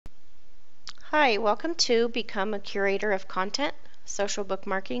Hi, welcome to Become a Curator of Content, Social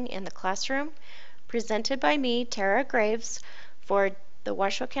Bookmarking in the Classroom, presented by me, Tara Graves, for the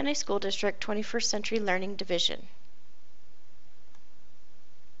Washoe County School District 21st Century Learning Division.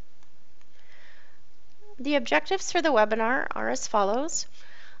 The objectives for the webinar are as follows.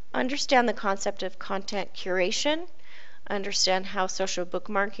 Understand the concept of content curation, understand how social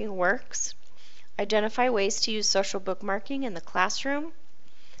bookmarking works, identify ways to use social bookmarking in the classroom,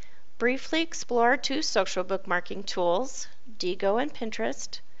 briefly explore two social bookmarking tools, Diigo and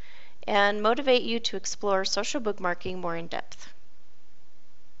Pinterest, and motivate you to explore social bookmarking more in depth.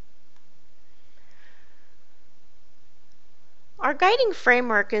 Our guiding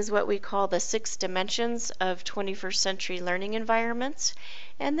framework is what we call the 6 dimensions of 21st century learning environments,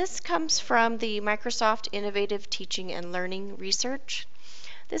 and this comes from the Microsoft Innovative Teaching and Learning Research.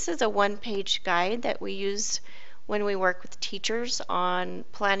 This is a one-page guide that we use when we work with teachers on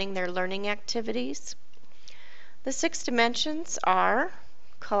planning their learning activities. The 6 dimensions are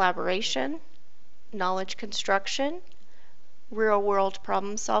collaboration, knowledge construction, real-world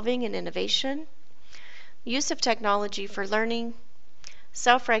problem solving and innovation, use of technology for learning,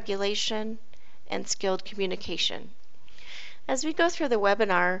 self-regulation, and skilled communication. As we go through the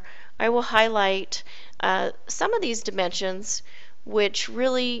webinar, I will highlight some of these dimensions which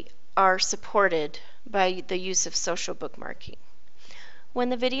really are supported by the use of social bookmarking. When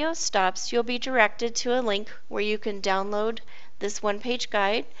the video stops, you'll be directed to a link where you can download this one-page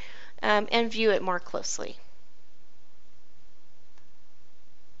guide and view it more closely.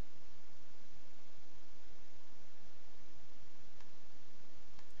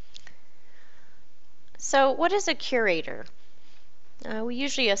 So what is a curator? We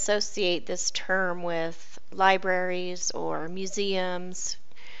usually associate this term with libraries or museums,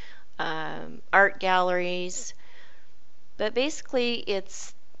 art galleries, but basically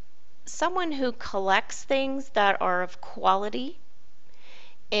it's someone who collects things that are of quality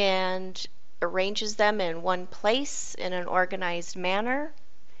and arranges them in one place in an organized manner.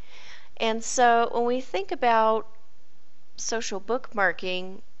 And so when we think about social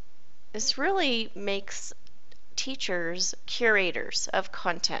bookmarking, this really makes teachers curators of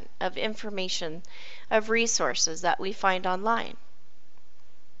content, of information, of resources that we find online.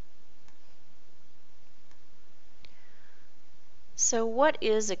 So what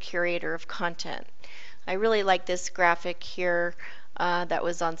is a curator of content? I really like this graphic here that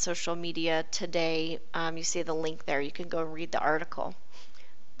was on social media today. You see the link there. You can go and read the article.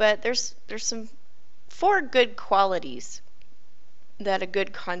 But there's some 4 good qualities that a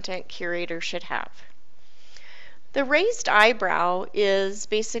good content curator should have. The raised eyebrow is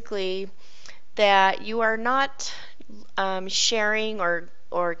basically that you are not sharing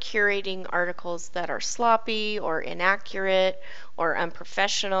or curating articles that are sloppy or inaccurate or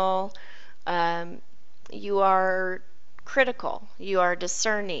unprofessional. You are critical, you are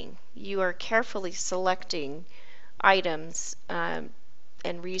discerning, you are carefully selecting items and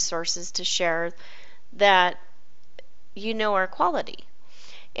resources to share that you know are quality.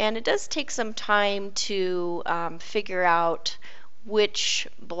 And it does take some time to figure out which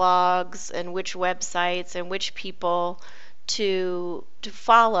blogs and which websites and which people to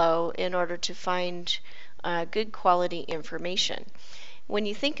follow in order to find good quality information. When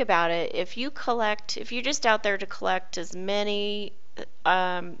you think about it, if you're just out there to collect as many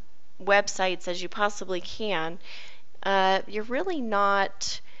websites as you possibly can, you're really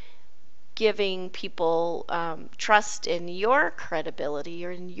not giving people trust in your credibility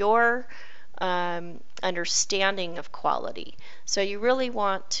or in your understanding of quality. So you really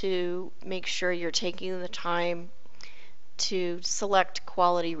want to make sure you're taking the time to select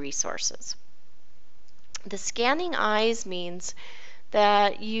quality resources. The scanning eyes means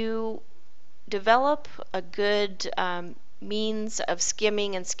that you develop a good means of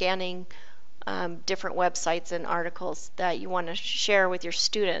skimming and scanning different websites and articles that you want to share with your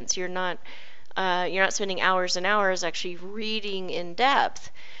students. You're not spending hours and hours actually reading in depth,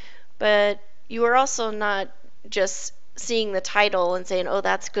 but you are also not just seeing the title and saying, oh,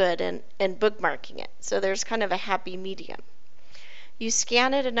 that's good, and bookmarking it. So there's kind of a happy medium. You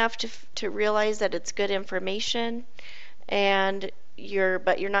scan it enough to realize that it's good information, but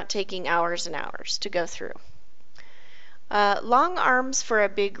you're not taking hours and hours to go through. Long arms for a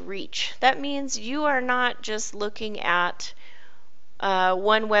big reach. That means you are not just looking at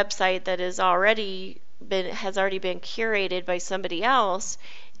one website that has already been curated by somebody else,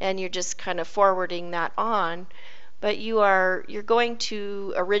 and you're just kind of forwarding that on, but you're going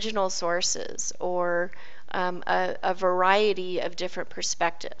to original sources or a variety of different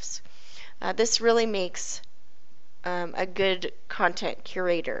perspectives. This really makes a good content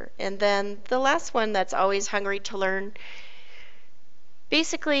curator. And then the last one that's always hungry to learn.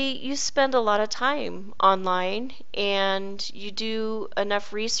 Basically, you spend a lot of time online and you do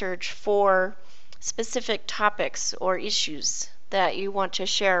enough research for specific topics or issues that you want to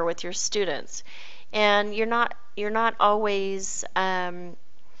share with your students. And you're not always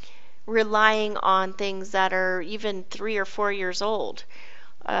relying on things that are even 3 or 4 years old.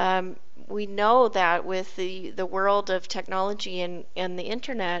 We know that with the world of technology and the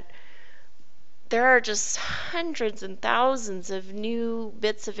internet, there are just hundreds and thousands of new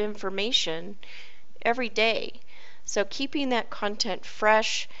bits of information every day. So keeping that content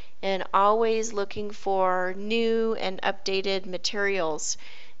fresh and always looking for new and updated materials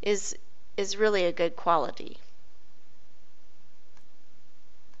is really a good quality.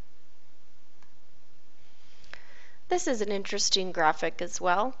 This is an interesting graphic as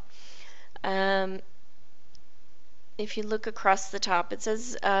well. If you look across the top, it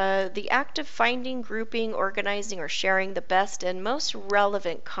says the act of finding, grouping, organizing, or sharing the best and most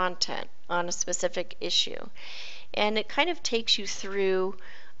relevant content on a specific issue. And it kind of takes you through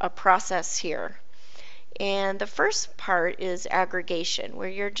a process here. And the first part is aggregation, where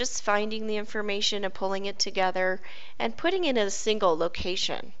you're just finding the information and pulling it together and putting it in a single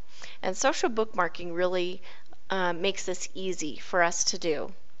location. And social bookmarking really makes this easy for us to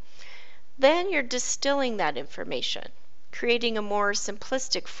do. Then you're distilling that information, creating a more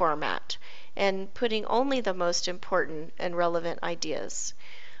simplistic format, and putting only the most important and relevant ideas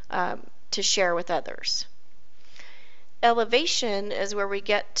to share with others. Elevation is where we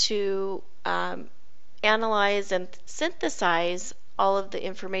get to analyze and synthesize all of the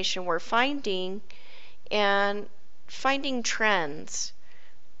information we're finding and finding trends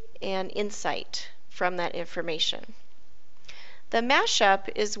and insight from that information. The mashup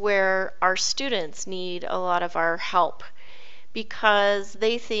is where our students need a lot of our help because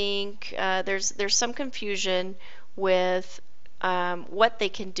they think there's some confusion with what they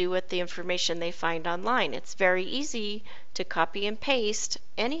can do with the information they find online. It's very easy to copy and paste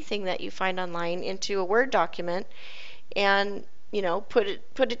anything that you find online into a Word document and put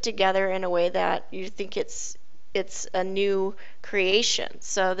it together in a way that you think it's a new creation.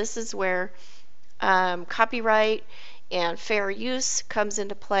 So this is where copyright and fair use comes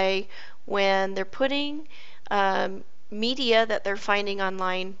into play when they're putting media that they're finding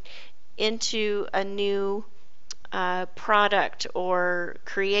online into a new product or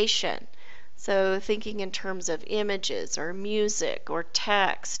creation. So thinking in terms of images or music or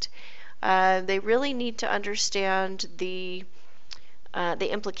text, they really need to understand the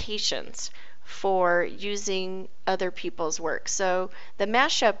implications for using other people's work. So the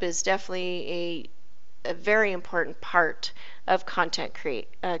mashup is definitely a very important part of content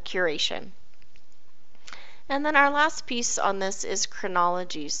curation. And then our last piece on this is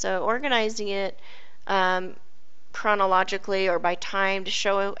chronology. So organizing it chronologically or by time to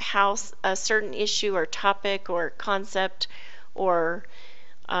show how a certain issue or topic or concept or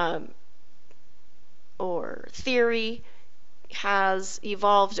theory has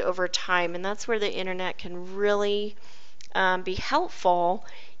evolved over time. And that's where the internet can really be helpful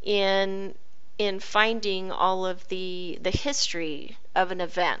in finding all of the history of an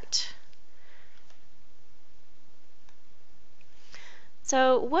event.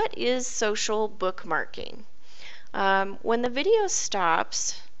 So what is social bookmarking? When the video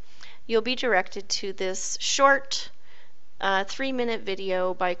stops, you'll be directed to this short 3-minute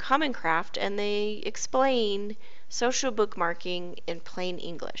video by Commoncraft, and they explain social bookmarking in plain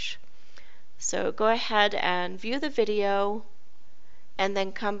English. So go ahead and view the video and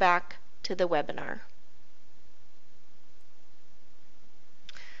then come back to the webinar.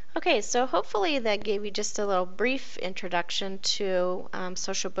 Okay, so hopefully that gave you just a little brief introduction to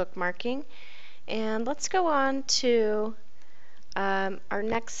social bookmarking. And let's go on to our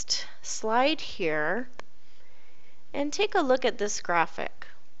next slide here and take a look at this graphic.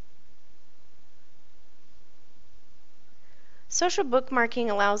 Social bookmarking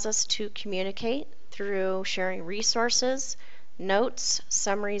allows us to communicate through sharing resources, notes,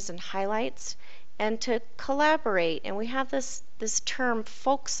 summaries, and highlights, and to collaborate. And we have this term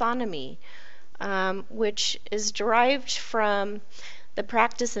folksonomy, which is derived from the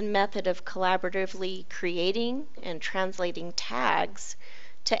practice and method of collaboratively creating and translating tags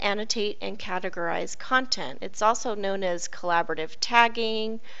to annotate and categorize content. It's also known as collaborative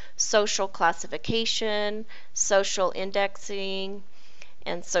tagging, social classification, social indexing,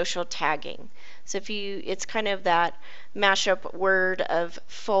 and social tagging. So it's kind of that mashup word of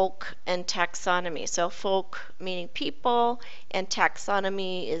folk and taxonomy. So folk meaning people, and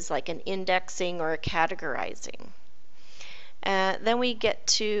taxonomy is like an indexing or a categorizing. Then we get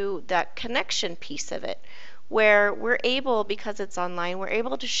to that connection piece of it, where we're able, because it's online, we're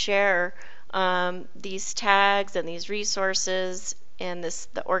able to share these tags and these resources and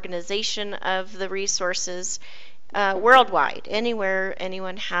the organization of the resources worldwide, anywhere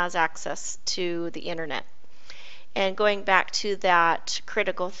anyone has access to the internet. And going back to that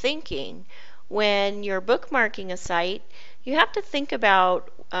critical thinking, when you're bookmarking a site, you have to think about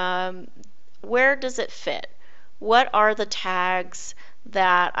where does it fit? What are the tags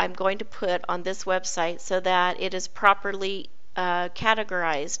that I'm going to put on this website so that it is properly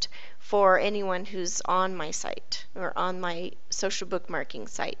categorized for anyone who's on my site or on my social bookmarking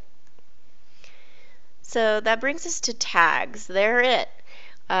site? So that brings us to tags. They're it.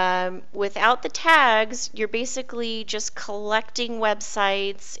 Without the tags, you're basically just collecting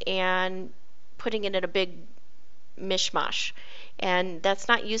websites and putting it in a big mishmash, and that's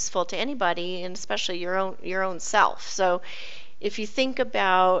not useful to anybody, and especially your own self. So if you think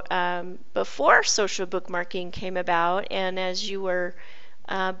about before social bookmarking came about, and as you were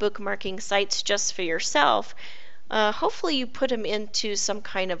bookmarking sites just for yourself, hopefully you put them into some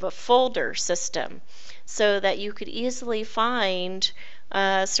kind of a folder system so that you could easily find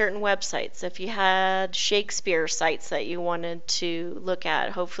certain websites. If you had Shakespeare sites that you wanted to look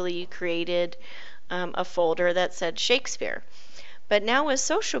at, hopefully you created a folder that said Shakespeare. But now with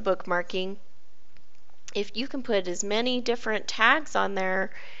social bookmarking, if you can put as many different tags on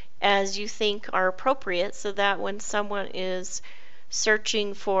there as you think are appropriate, so that when someone is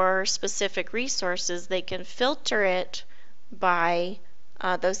searching for specific resources, they can filter it by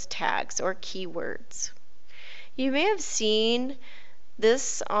those tags or keywords. You may have seen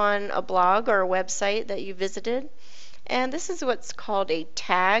this on a blog or a website that you visited, and this is what's called a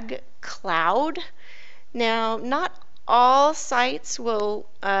tag cloud. Now, not all sites will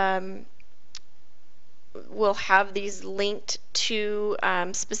have these linked to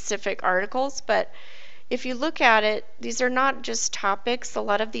specific articles, but if you look at it, these are not just topics. A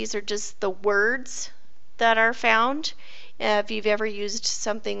lot of these are just the words that are found. If you've ever used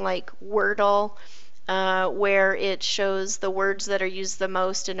something like Wordle, where it shows the words that are used the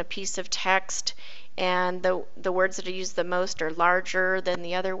most in a piece of text, and the words that are used the most are larger than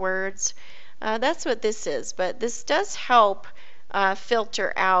the other words. That's what this is, but this does help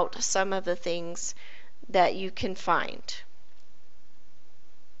filter out some of the things that you can find.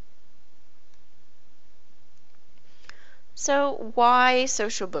 So why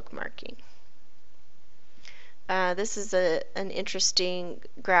social bookmarking? This is an interesting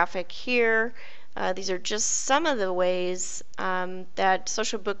graphic here. These are just some of the ways that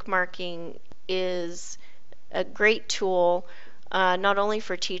social bookmarking is a great tool, not only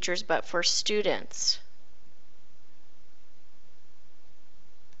for teachers but for students.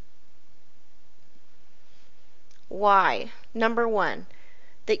 Why? Number one,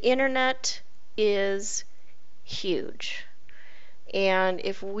 the internet is huge. And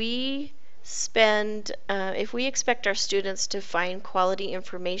if we expect our students to find quality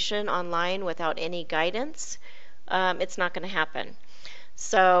information online without any guidance, it's not going to happen.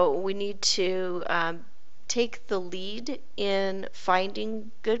 So we need to take the lead in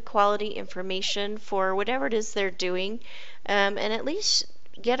finding good quality information for whatever it is they're doing, and at least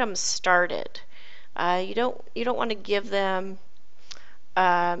get them started. You don't want to give them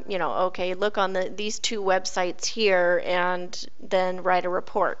okay, look on these two websites here and then write a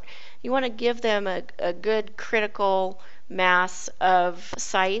report. You want to give them a good critical mass of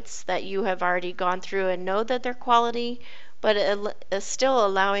sites that you have already gone through and know that they're quality, but still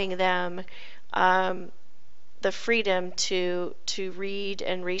allowing them the freedom to read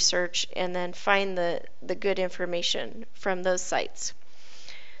and research and then find the good information from those sites.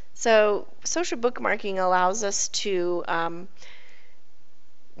 So social bookmarking allows us to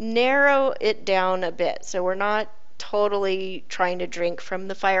narrow it down a bit. So we're not totally trying to drink from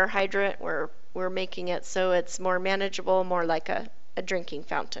the fire hydrant. We're making it so it's more manageable, more like a drinking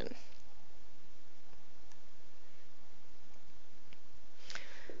fountain.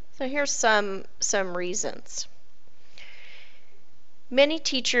 So here's some reasons. Many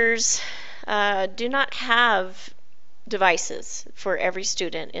teachers do not have devices for every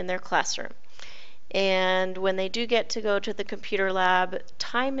student in their classroom. And when they do get to go to the computer lab,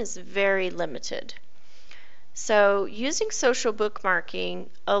 time is very limited. So using social bookmarking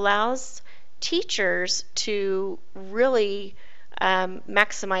allows teachers to really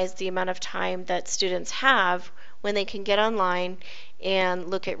maximize the amount of time that students have when they can get online and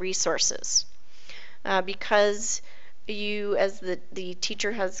look at resources. Because you, as the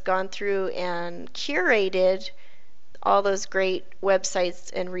teacher, has gone through and curated all those great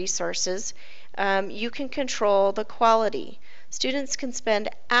websites and resources, you can control the quality. Students can spend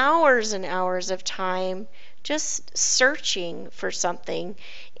hours and hours of time just searching for something,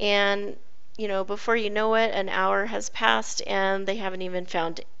 and before you know it, an hour has passed and they haven't even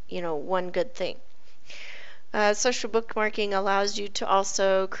found one good thing. Social bookmarking allows you to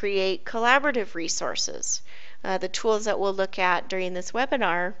also create collaborative resources. The tools that we'll look at during this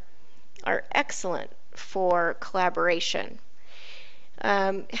webinar are excellent for collaboration.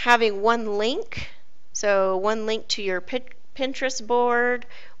 Having one link, so one link to your Pinterest board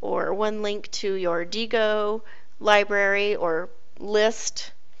or one link to your Diigo library or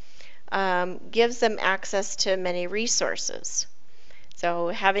list, gives them access to many resources. So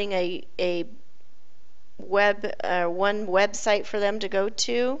having a one website for them to go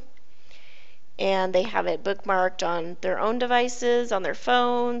to, and they have it bookmarked on their own devices, on their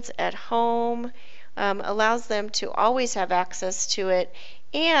phones, at home, allows them to always have access to it,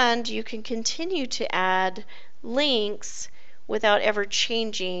 and you can continue to add links without ever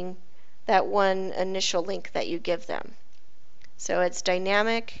changing that one initial link that you give them. So it's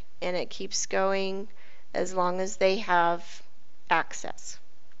dynamic and it keeps going as long as they have access.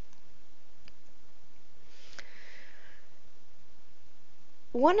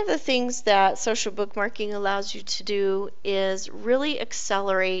 One of the things that social bookmarking allows you to do is really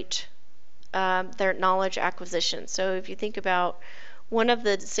accelerate their knowledge acquisition. So if you think about one of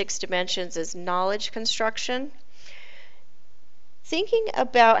the 6 dimensions is knowledge construction, thinking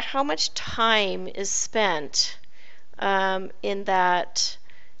about how much time is spent in that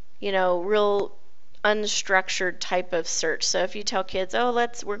real unstructured type of search. So if you tell kids, oh,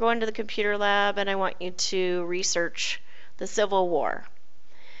 we're going to the computer lab and I want you to research the Civil War.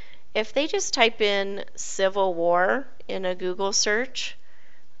 If they just type in Civil War in a Google search,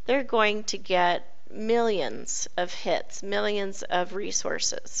 they're going to get millions of hits, millions of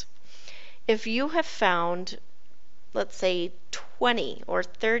resources. If you have found, let's say, 20 or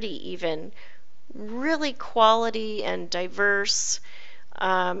 30 even really quality and diverse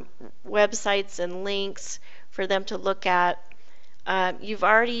websites and links for them to look at, you've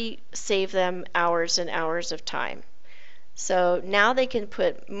already saved them hours and hours of time. So now they can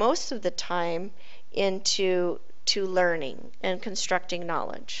put most of the time into learning and constructing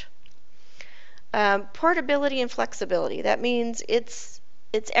knowledge. Portability and flexibility. That means it's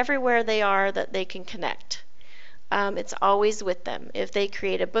everywhere they are that they can connect. It's always with them. If they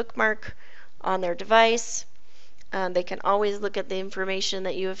create a bookmark on their device, they can always look at the information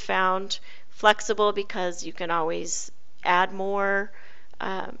that you have found. Flexible because you can always add more,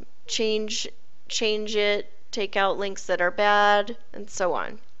 change it, take out links that are bad, and so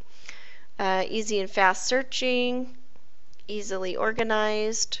on. Easy and fast searching, easily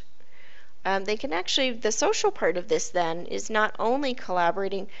organized. They can actually, the social part of this then is not only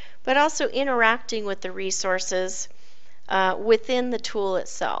collaborating, but also interacting with the resources within the tool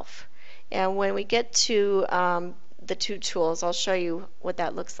itself. And when we get to the 2 tools, I'll show you what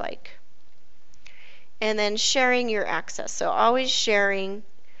that looks like. And then sharing your access. So always sharing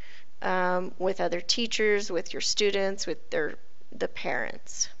with other teachers, with your students, with the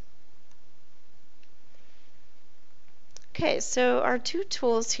parents. Okay, so our 2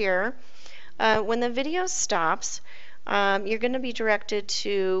 tools here. When the video stops, you're going to be directed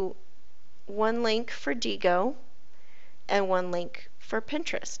to one link for Diigo and one link for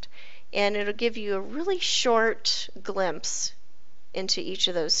Pinterest. And it'll give you a really short glimpse into each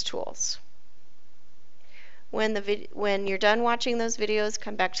of those tools. When you're done watching those videos,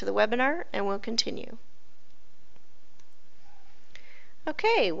 come back to the webinar and we'll continue.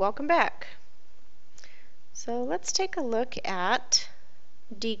 Okay, welcome back. So let's take a look at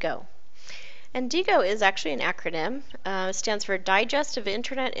Diigo. And Diigo is actually an acronym. It stands for Digest of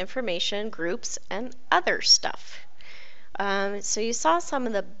Internet Information, Groups, and Other Stuff. So you saw some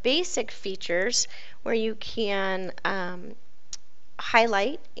of the basic features where you can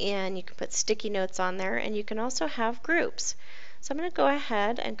highlight and you can put sticky notes on there, and you can also have groups. So I'm going to go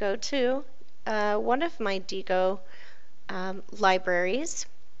ahead and go to one of my Diigo libraries.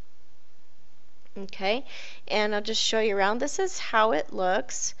 Okay, and I'll just show you around. This is how it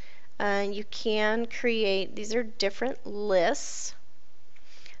looks. You can create, these are different lists.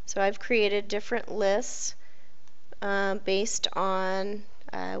 So I've created different lists based on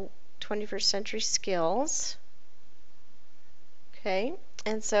 21st century skills. Okay,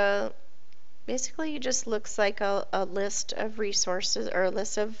 and so basically it just looks like a list of resources or a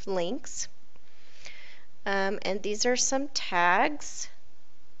list of links. And these are some tags.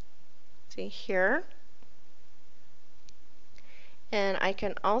 See here. And I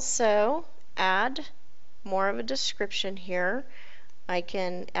can also add more of a description here. I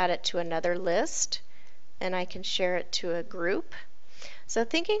can add it to another list. and I can share it to a group. So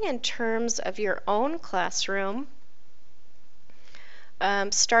thinking in terms of your own classroom,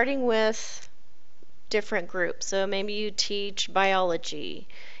 starting with different groups. So maybe you teach biology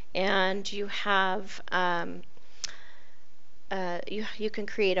and you have you can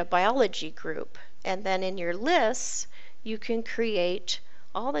create a biology group, and then in your lists you can create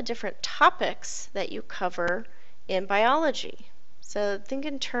all the different topics that you cover in biology. So think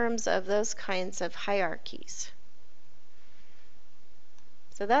in terms of those kinds of hierarchies.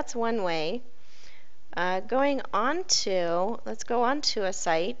 So that's one way. Going on to, let's go on to a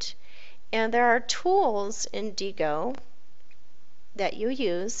site, and there are tools in Diigo that you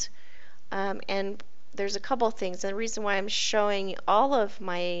use, and there's a couple things. And the reason why I'm showing all of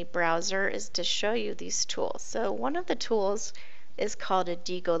my browser is to show you these tools. So one of the tools is called a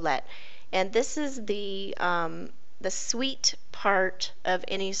Diigolet, and this is the sweet part of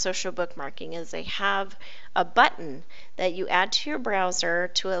any social bookmarking is they have a button that you add to your browser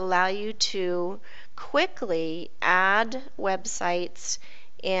to allow you to quickly add websites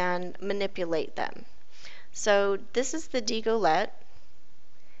and manipulate them. So this is the Diigolet,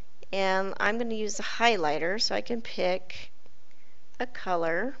 and I'm going to use a highlighter so I can pick a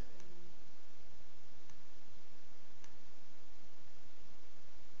color.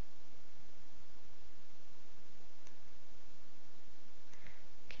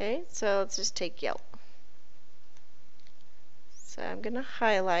 Okay, so let's just take yellow. So I'm going to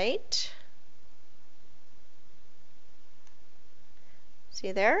highlight.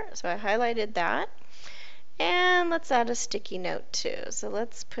 See there? So I highlighted that. And let's add a sticky note too. So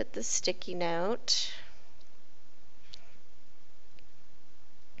let's put the sticky note.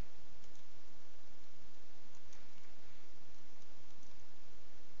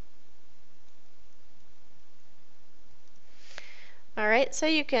 All right, so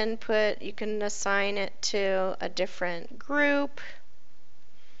you can assign it to a different group.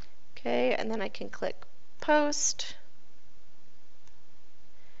 Okay, and then I can click post,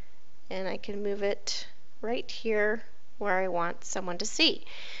 and I can move it right here where I want someone to see.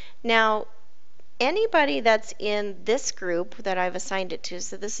 Now, anybody that's in this group that I've assigned it to,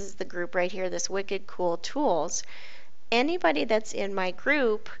 so this is the group right here, this Wicked Cool Tools, anybody that's in my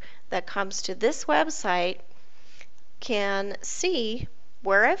group that comes to this website can see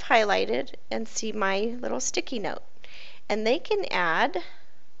where I've highlighted and see my little sticky note. And they can add,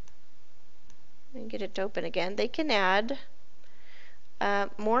 and get it to open again, they can add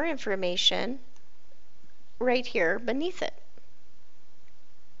more information right here beneath it.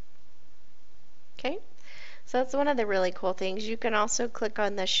 Okay, so that's one of the really cool things. You can also click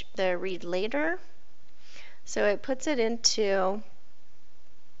on the read later, so it puts it into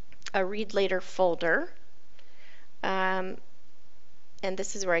a read later folder, and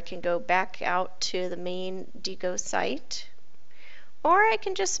this is where I can go back out to the main Diigo site, or I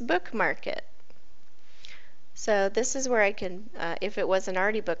can just bookmark it. So this is where I can, if it wasn't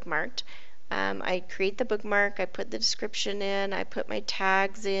already bookmarked, I create the bookmark, I put the description in, I put my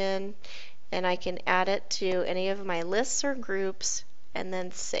tags in, and I can add it to any of my lists or groups and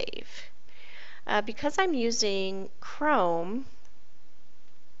then save. Because I'm using Chrome,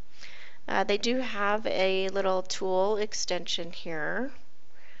 they do have a little tool extension here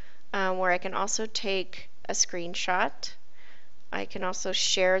where I can also take a screenshot. I can also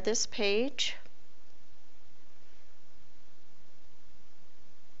share this page.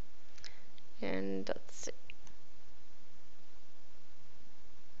 And let's see.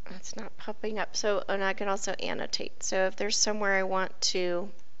 It's not popping up. So, and I can also annotate. So if there's somewhere I want to,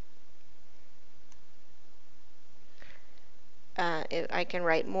 I can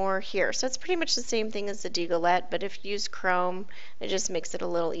write more here. So it's pretty much the same thing as the Diigolet, but if you use Chrome, it just makes it a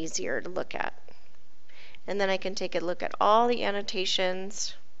little easier to look at. And then I can take a look at all the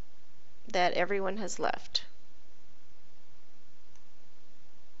annotations that everyone has left.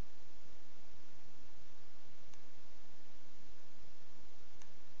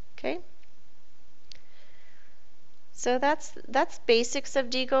 Okay. So that's basics of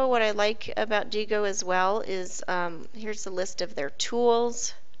Diigo. What I like about Diigo as well is here's the list of their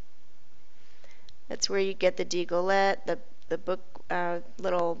tools. That's where you get the Diigolet, the book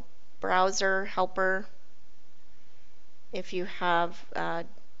little browser helper. If you have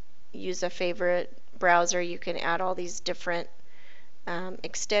use a favorite browser, you can add all these different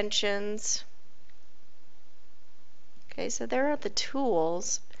extensions. Okay, so there are the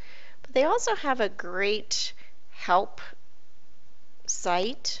tools, but they also have a great help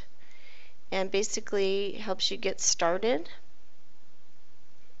site, and basically helps you get started.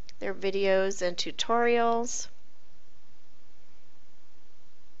 There are videos and tutorials.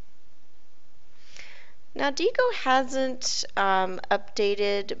 Now, Digo hasn't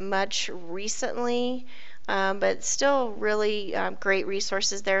updated much recently, but still really great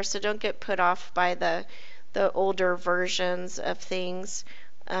resources there. So don't get put off by the older versions of things.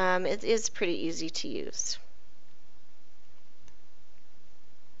 It is pretty easy to use.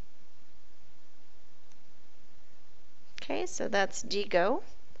 Okay, so that's Digo.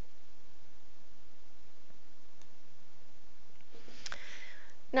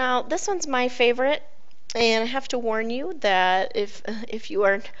 Now, this one's my favorite, and I have to warn you that if you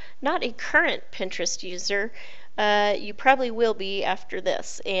are not a current Pinterest user, you probably will be after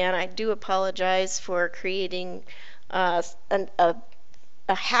this. And I do apologize for creating a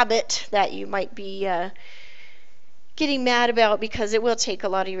habit that you might be getting mad about, because it will take a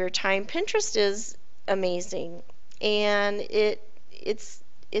lot of your time. Pinterest is amazing, and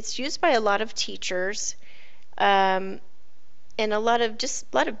it's used by a lot of teachers. And a lot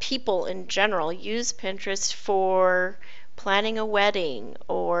of people in general use Pinterest for planning a wedding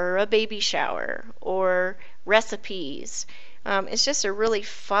or a baby shower or recipes. It's just a really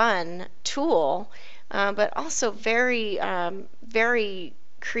fun tool, but also very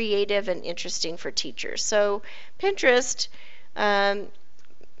creative and interesting for teachers. So Pinterest,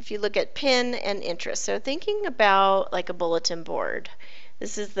 if you look at pin and interest, so thinking about like a bulletin board.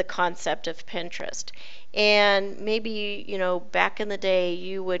 This is the concept of Pinterest. And maybe, back in the day,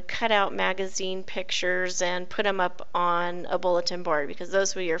 you would cut out magazine pictures and put them up on a bulletin board because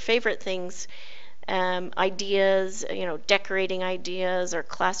those were your favorite things, ideas, decorating ideas or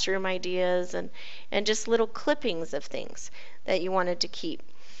classroom ideas, and just little clippings of things that you wanted to keep.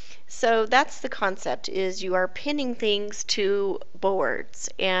 So that's the concept, is you are pinning things to boards,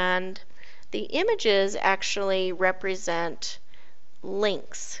 and the images actually represent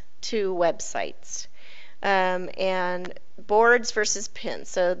links to websites, and boards versus pins.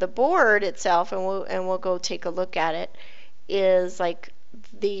 So the board itself, and we'll go take a look at it, is like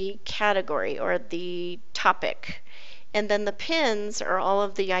the category or the topic, and then the pins are all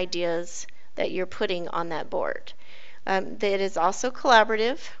of the ideas that you're putting on that board. It is also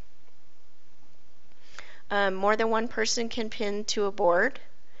collaborative. More than one person can pin to a board,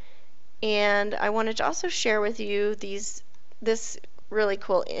 and I wanted to also share with you this really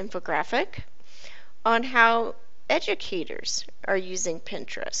cool infographic on how educators are using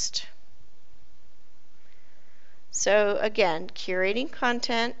Pinterest. So again, curating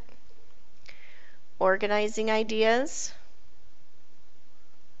content, organizing ideas,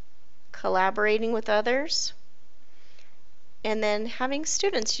 collaborating with others, and then having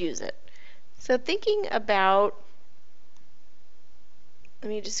students use it. So thinking about, let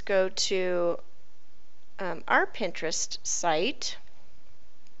me just go to our Pinterest site.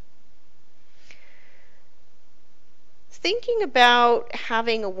 Thinking about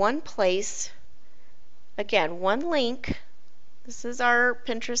having one place, again, one link. This is our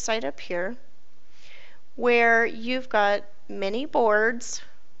Pinterest site up here, where you've got many boards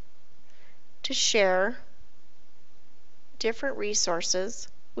to share different resources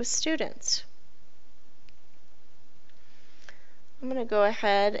with students. I'm going to go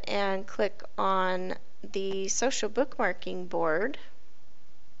ahead and click on the social bookmarking board.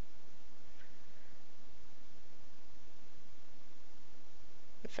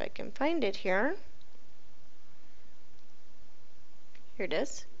 If I can find it here. Here it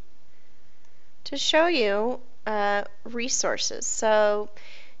is. To show you resources. So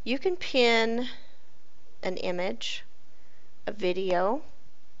you can pin an image, a video.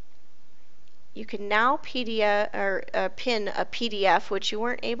 You can now pin a PDF, which you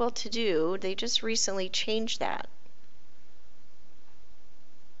weren't able to do. They just recently changed that.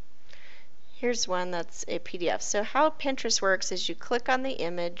 Here's one that's a PDF. So how Pinterest works is you click on the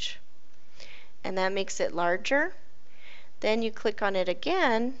image, and that makes it larger. Then you click on it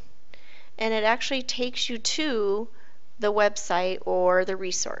again, and it actually takes you to the website or the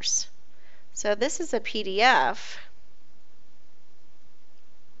resource. So this is a PDF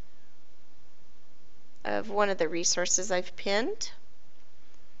of one of the resources I've pinned.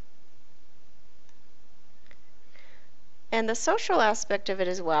 And the social aspect of it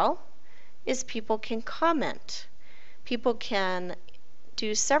as well is people can comment. People can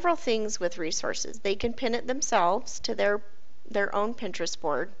do several things with resources. They can pin it themselves to their own Pinterest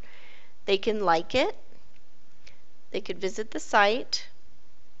board. They can like it. They could visit the site.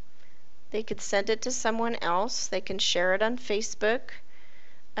 They could send it to someone else. They can share it on Facebook.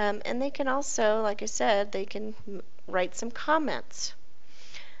 And they can also, like I said, they can write some comments.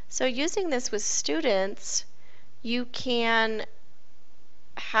 So using this with students, you can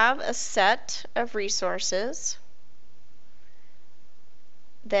have a set of resources,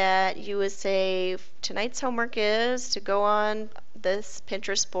 that you would say tonight's homework is to go on this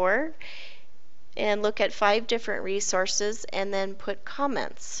Pinterest board and look at 5 different resources and then put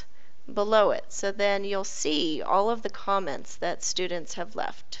comments below it. So then you'll see all of the comments that students have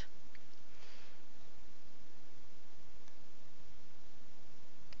left.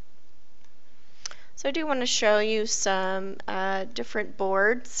 So I do want to show you some different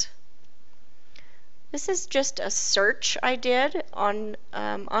boards. This is just a search I did on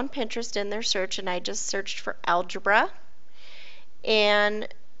Pinterest in their search, and I just searched for algebra and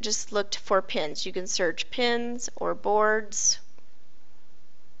just looked for pins. You can search pins or boards.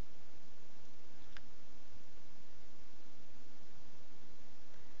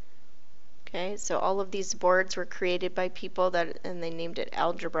 Okay, so all of these boards were created by people and they named it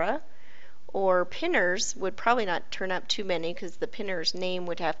algebra. Or pinners would probably not turn up too many because the pinner's name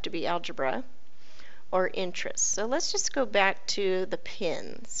would have to be algebra or interest. So let's just go back to the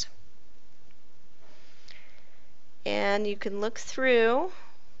pins. And you can look through.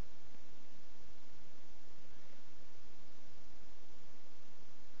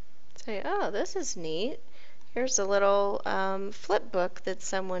 Say, oh, this is neat. Here's a little flip book that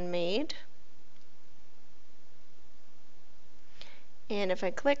someone made. And if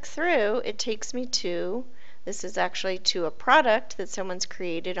I click through, it takes me to, this is actually to a product that someone's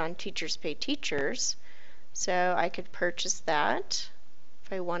created on Teachers Pay Teachers. So I could purchase that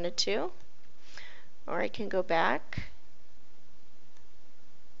if I wanted to. Or I can go back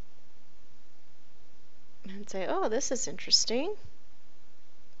and say, oh, this is interesting.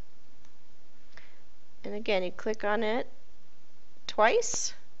 And again, you click on it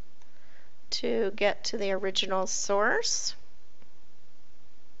twice to get to the original source.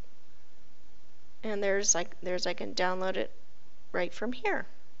 And I can download it right from here.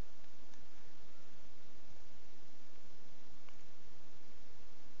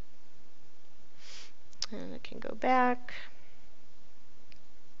 And I can go back.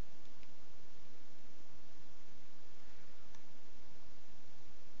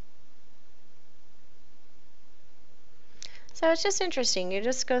 So it's just interesting. You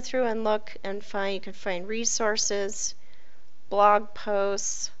just go through and look and you can find resources, blog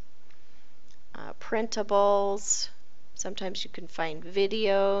posts, printables. Sometimes you can find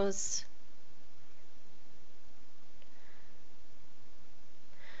videos.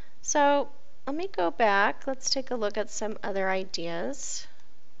 So let me go back. Let's take a look at some other ideas,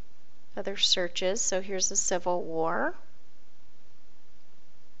 other searches. So here's the Civil War.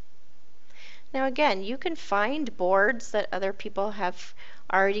 Now again, you can find boards that other people have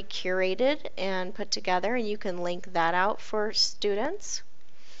already curated and put together, and you can link that out for students.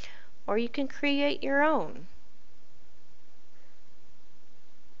 Or you can create your own.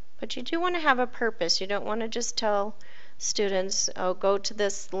 But you do want to have a purpose. You don't want to just tell students, oh, go to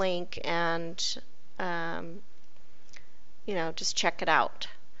this link and just check it out.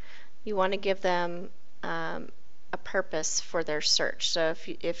 You want to give them a purpose for their search. So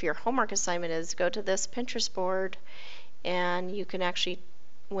if your homework assignment is go to this Pinterest board, and you can actually,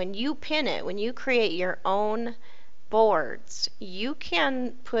 when you pin it, when you create your own boards, you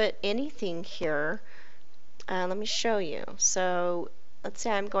can put anything here. Let me show you. So let's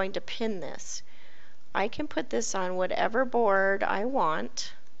say I'm going to pin this. I can put this on whatever board I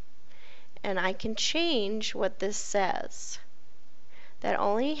want, and I can change what this says. That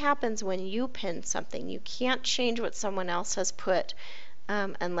only happens when you pin something. You can't change what someone else has put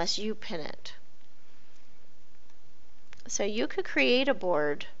unless you pin it. So you could create a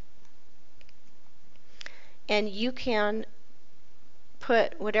board, and you can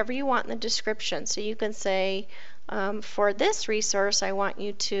put whatever you want in the description. So you can say, for this resource, I want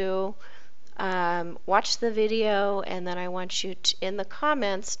you to watch the video, and then I want you to, in the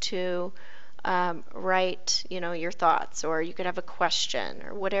comments, to write your thoughts, or you could have a question,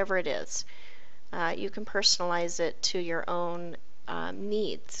 or whatever it is. You can personalize it to your own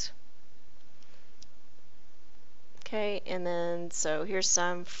needs. Okay, and then so here's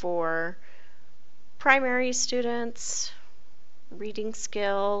some for primary students, reading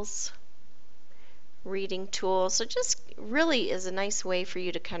skills, reading tools. So just really is a nice way for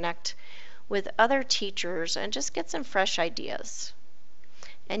you to connect with other teachers and just get some fresh ideas.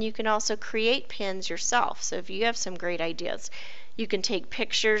 And you can also create pins yourself. So if you have some great ideas, you can take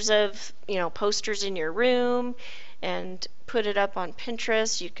pictures of posters in your room and put it up on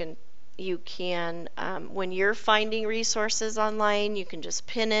Pinterest. You can when you're finding resources online, you can just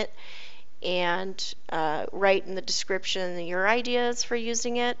pin it and write in the description your ideas for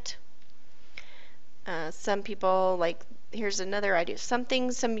using it. Some people here's another idea. Some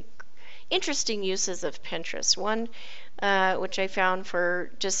interesting uses of Pinterest. One, which I found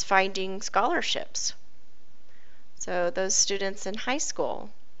for just finding scholarships. So those students in high school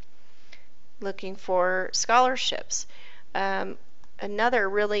looking for scholarships. Another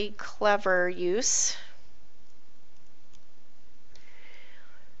really clever use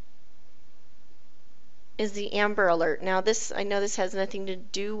is the Amber Alert. Now this, I know this has nothing to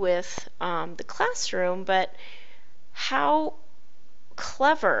do with the classroom, but how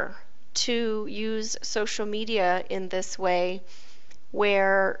clever to use social media in this way,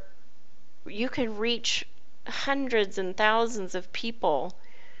 where you can reach hundreds and thousands of people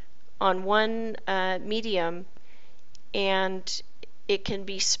on one medium, and it can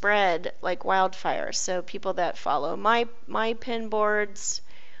be spread like wildfire. So people that follow my pin boards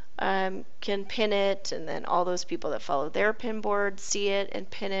can pin it, and then all those people that follow their pin board see it and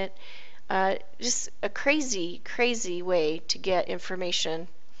pin it. Just a crazy way to get information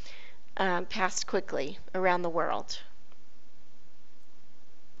passed quickly around the world.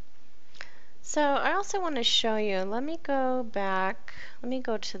 So I also want to show you, let me go back, let me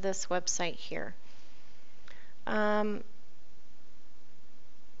go to this website here.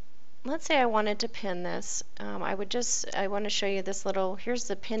 Let's say I wanted to pin this. I want to show you this little, here's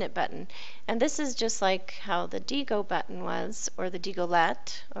the pin it button. And this is just like how the Digo button was, or the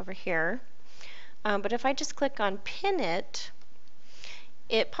Digolet over here. But if I just click on pin it,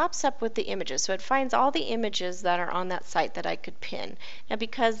 it pops up with the images. So it finds all the images that are on that site that I could pin. Now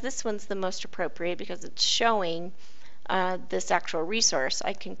because this one's the most appropriate because it's showing this actual resource,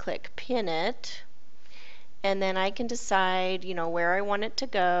 I can click pin it, and then I can decide, you know, where I want it to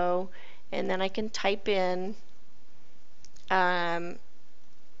go, and then I can type in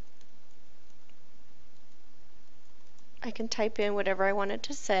whatever I want it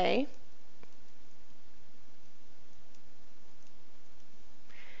to say.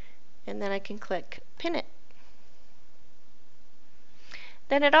 And then I can click pin it.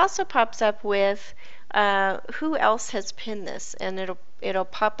 Then it also pops up with who else has pinned this, and it'll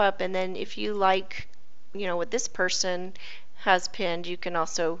pop up, and then if you like, you know, what this person has pinned, you can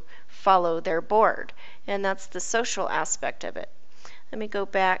also follow their board, and that's the social aspect of it. Let me go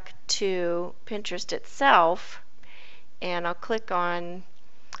back to Pinterest itself, and I'll click on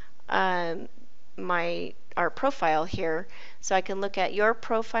our profile here, so I can look at your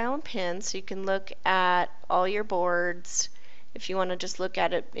profile and pins. So you can look at all your boards. If you want to just look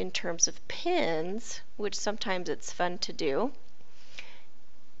at it in terms of pins, which sometimes it's fun to do,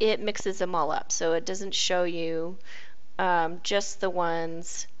 it mixes them all up. So it doesn't show you just the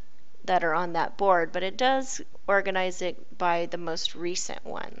ones that are on that board, but it does organize it by the most recent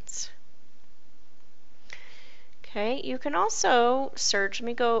ones. Okay, you can also search. Let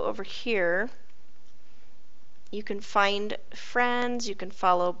me go over here. You can find friends, you can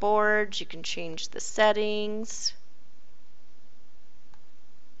follow boards, you can change the settings.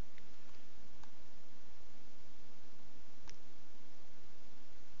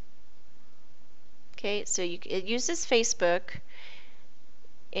 Okay, so it uses Facebook,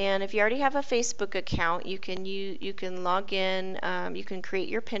 and if you already have a Facebook account, you can log in. You can create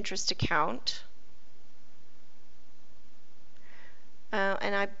your Pinterest account,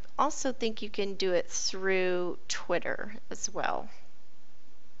 and I also think you can do it through Twitter as well.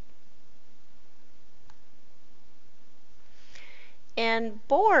 And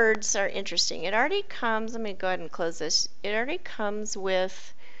boards are interesting. It already comes. Let me go ahead and close this. It already comes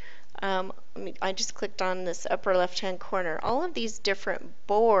with. I just clicked on this upper left-hand corner. All of these different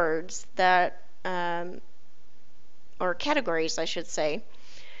boards that, or categories, I should say.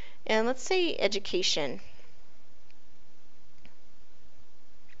 And let's say education.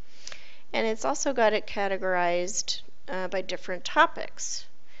 And it's also got it categorized by different topics.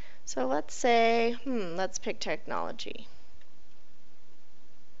 So let's say, let's pick technology.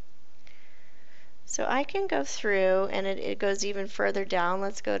 So I can go through, and it goes even further down.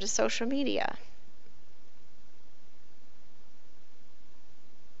 Let's go to social media.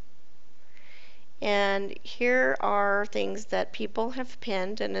 And here are things that people have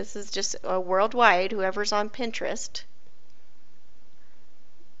pinned, and this is just worldwide, whoever's on Pinterest.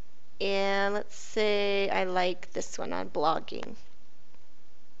 And let's say I like this one on blogging.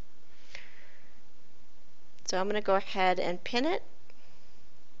 So I'm going to go ahead and pin it.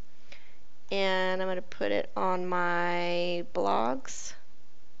 And I'm going to put it on my blogs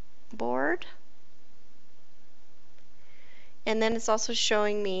board. And then it's also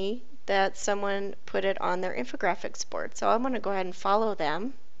showing me that someone put it on their infographics board. So I'm going to go ahead and follow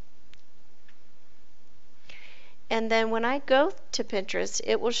them. And then when I go to Pinterest,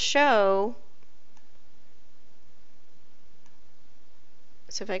 it will show.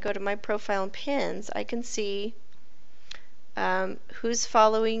 So if I go to my profile and pins, I can see who's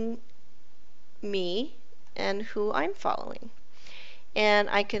following me and who I'm following. And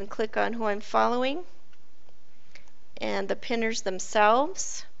I can click on who I'm following and the pinners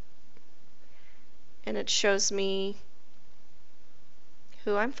themselves, and it shows me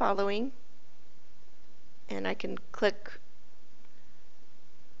who I'm following, and I can click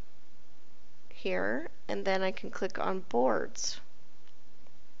here, and then I can click on boards.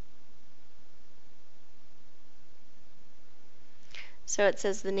 So it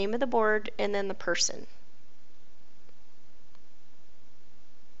says the name of the board and then the person.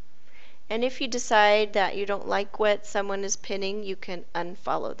 And if you decide that you don't like what someone is pinning, you can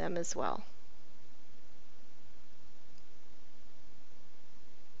unfollow them as well.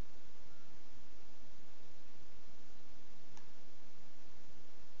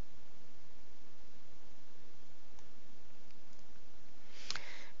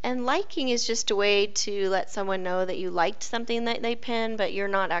 And liking is just a way to let someone know that you liked something that they pinned, but you're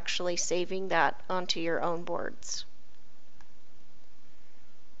not actually saving that onto your own boards.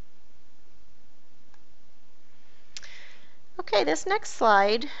 Okay, this next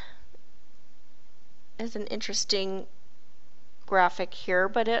slide is an interesting graphic here,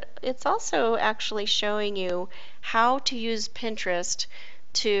 but it's also actually showing you how to use Pinterest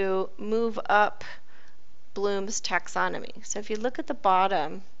to move up Bloom's taxonomy. So if you look at the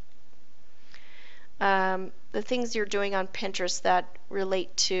bottom, the things you're doing on Pinterest that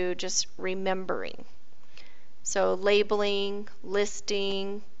relate to just remembering. So labeling,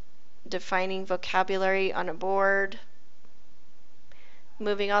 listing, defining vocabulary on a board,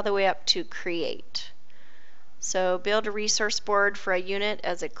 moving all the way up to create. So build a resource board for a unit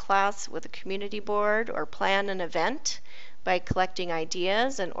as a class with a community board, or plan an event by collecting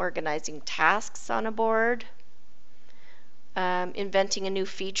ideas and organizing tasks on a board. Inventing a new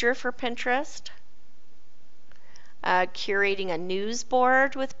feature for Pinterest. Curating a news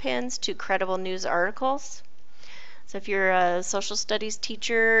board with pins to credible news articles. So if you're a social studies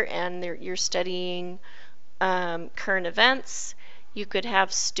teacher and you're studying current events, you could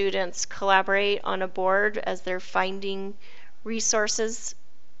have students collaborate on a board as they're finding resources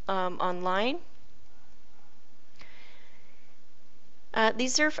online.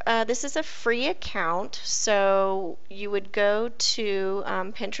 This is a free account, so you would go to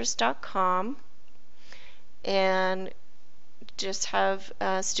Pinterest.com and just have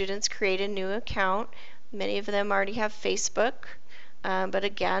students create a new account. Many of them already have Facebook, but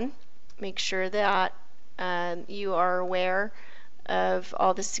again, make sure that you are aware of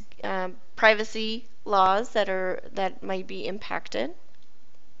all the privacy laws that might be impacted.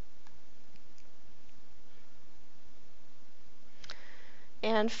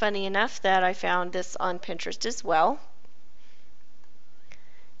 And funny enough that I found this on Pinterest as well.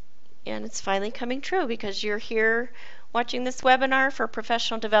 And it's finally coming true because you're here watching this webinar for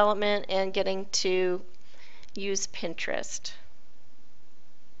professional development and getting to use Pinterest.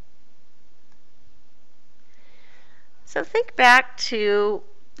 So think back to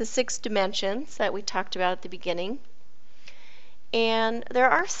the 6 dimensions that we talked about at the beginning. And there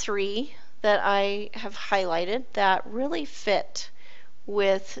are 3 that I have highlighted that really fit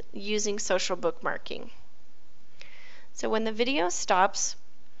with using social bookmarking. So when the video stops,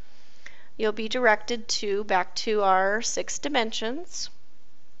 you'll be directed back to our 6 dimensions.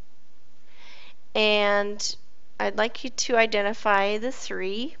 And I'd like you to identify the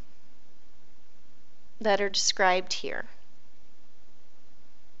 3 that are described here.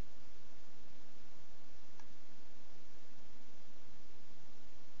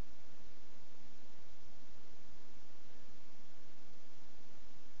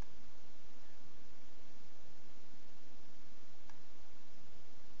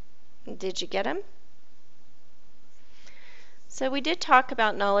 Did you get them? So we did talk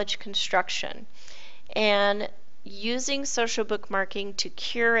about knowledge construction and using social bookmarking to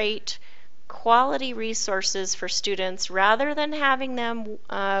curate quality resources for students rather than having them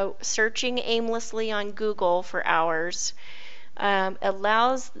searching aimlessly on Google for hours.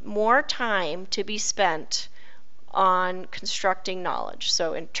 Allows more time to be spent on constructing knowledge.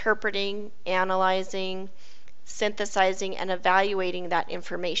 So interpreting, analyzing, synthesizing, and evaluating that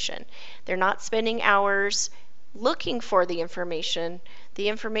information. They're not spending hours looking for the information. The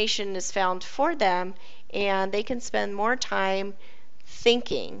information is found for them, and they can spend more time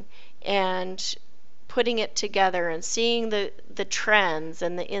thinking and putting it together and seeing the trends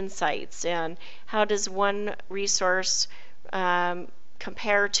and the insights and how does one resource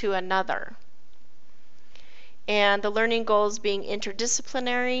compare to another. And the learning goals being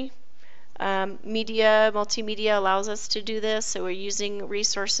interdisciplinary. Multimedia allows us to do this, so we're using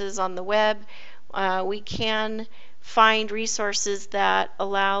resources on the web. We can find resources that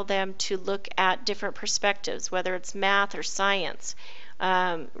allow them to look at different perspectives, whether it's math or science,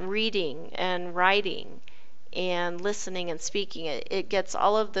 reading and writing, and listening and speaking. It gets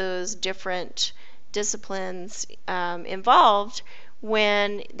all of those different disciplines involved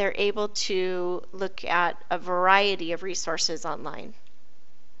when they're able to look at a variety of resources online.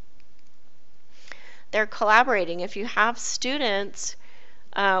 They're collaborating. If you have students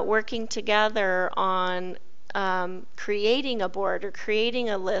working together on creating a board or creating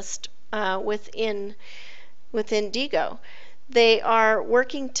a list within Diigo, they are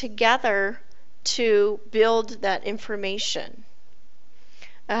working together to build that information.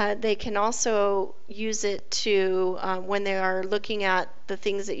 They can also use it to, when they are looking at the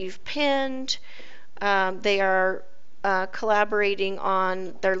things that you've pinned, they are collaborating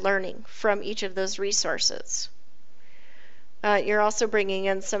on their learning from each of those resources. You're also bringing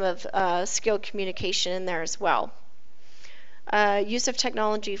in some of skill communication in there as well. Use of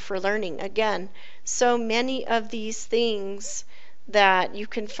technology for learning. Again, so many of these things that you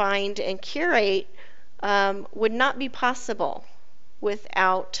can find and curate would not be possible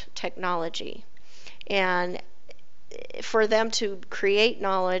without technology. And for them to create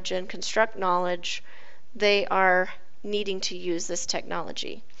knowledge and construct knowledge, they are needing to use this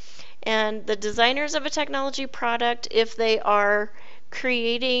technology. And the designers of a technology product, if they are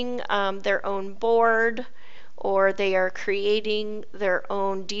creating their own board, or they are creating their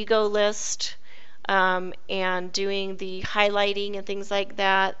own Diigo list and doing the highlighting and things like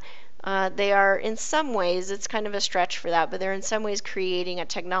that, they are in some ways, it's kind of a stretch for that, but they're in some ways creating a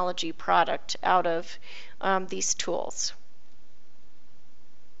technology product out of these tools.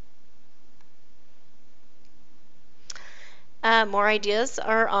 More ideas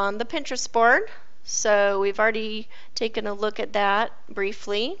are on the Pinterest board. So we've already taken a look at that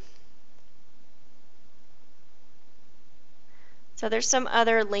briefly. So there's some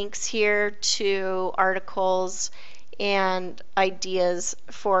other links here to articles and ideas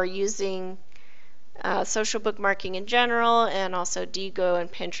for using social bookmarking in general, and also Diigo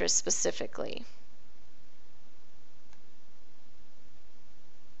and Pinterest specifically.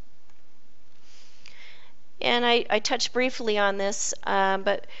 And I touched briefly on this,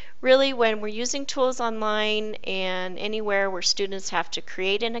 but really when we're using tools online and anywhere where students have to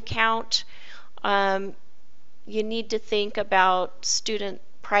create an account, you need to think about student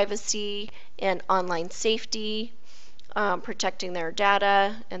privacy and online safety, protecting their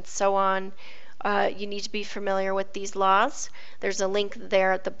data, and so on. You need to be familiar with these laws. There's a link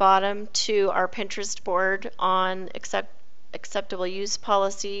there at the bottom to our Pinterest board on acceptable use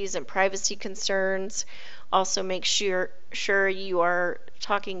policies and privacy concerns. Also make sure you are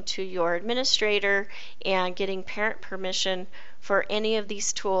talking to your administrator and getting parent permission for any of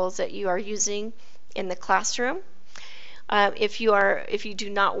these tools that you are using in the classroom. If you do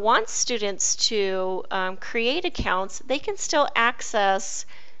not want students to create accounts, they can still access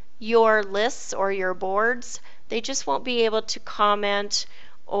your lists or your boards. They just won't be able to comment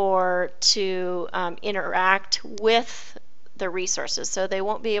or to interact with the resources. So they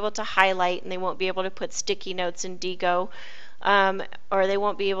won't be able to highlight, and they won't be able to put sticky notes in Diigo, or they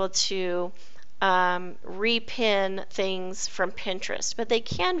won't be able to repin things from Pinterest, but they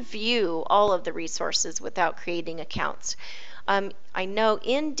can view all of the resources without creating accounts. I know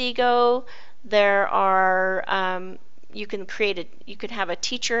in Diigo there are you could have a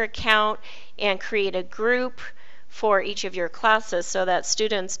teacher account and create a group for each of your classes so that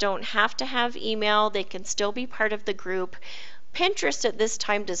students don't have to have email. They can still be part of the group. Pinterest at this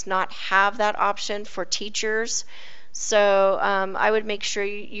time does not have that option for teachers. So I would make sure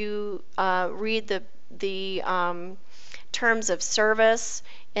you read the terms of service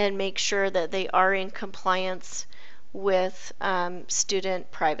and make sure that they are in compliance with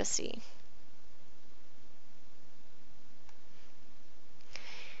student privacy.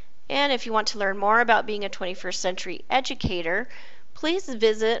 And if you want to learn more about being a 21st century educator, please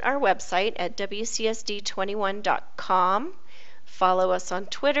visit our website at wcsd21.com. Follow us on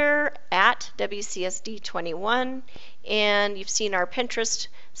Twitter at WCSD21, and you've seen our Pinterest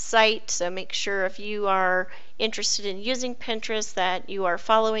site, so make sure if you are interested in using Pinterest that you are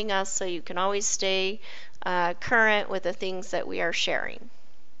following us so you can always stay current with the things that we are sharing.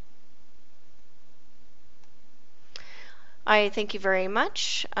 I thank you very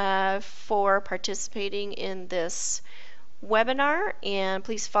much for participating in this webinar, and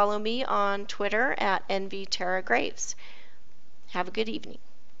please follow me on Twitter at NVTaraGraves. Have a good evening.